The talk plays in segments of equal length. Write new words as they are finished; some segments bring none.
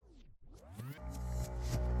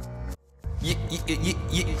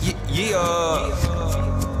Yeah.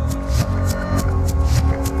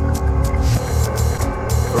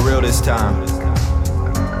 For real this time.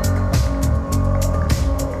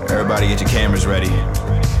 Everybody get your cameras ready.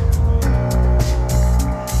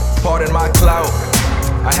 Pardon my clout.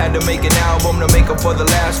 I had to make an album to make up for the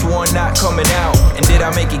last one not coming out. And did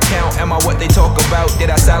I make it count? Am I what they talk about?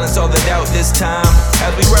 Did I silence all the doubt this time?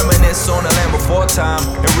 As we reminisce on the land before time,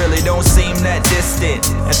 it really don't seem that distant.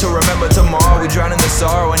 And to remember tomorrow, we drown in the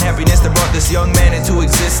sorrow and happiness that brought this young man into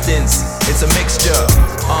existence. It's a mixture,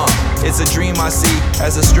 it's a dream I see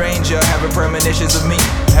as a stranger, having premonitions of me,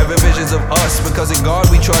 having visions of us, because in God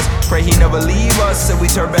we trust. Pray he never leave us and we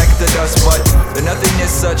turn back to dust. But the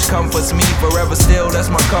nothingness such comforts me forever still, that's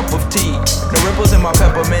my cup of tea. No ripples in my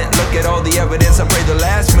peppermint, look at all the evidence. I pray the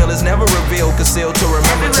last meal is never revealed, concealed to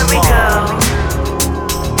remember tomorrow.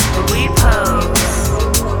 Everywhere we pose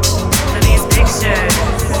for these pictures,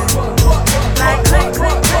 like click,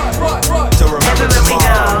 click, click, click. To remember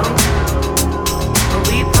tomorrow.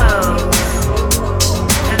 We pose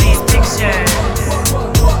for these pictures,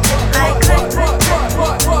 like click, click,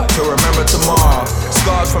 click, click. To remember tomorrow.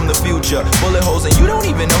 Scars from the future, bullet holes, and you don't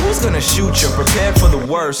even know who's gonna shoot you. Prepared for the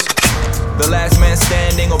worst. The last man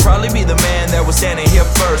standing will probably be the man that was standing here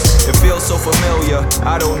first. It feels so familiar,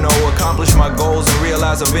 I don't know. Accomplish my goals and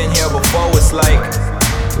realize I've been here before. It's like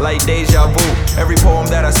deja vu. Every poem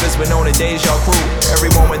that I spit's been on a deja crew. Every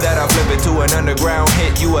moment that I flip it to an underground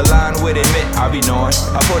hit, you align with it, I be knowing.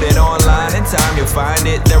 I put it online, in time you'll find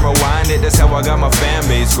it, then rewind it. That's how I got my fan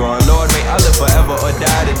base growing. Lord, may I live forever or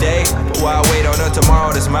die today, but why wait on a tomorrow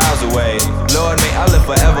that's miles away? Lord, may I live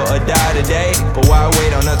forever or die today, but why wait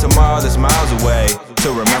on a tomorrow that's miles away? To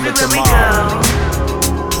remember tomorrow.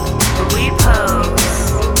 We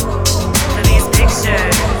pose for these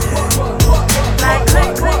pictures, like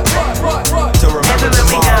click, click.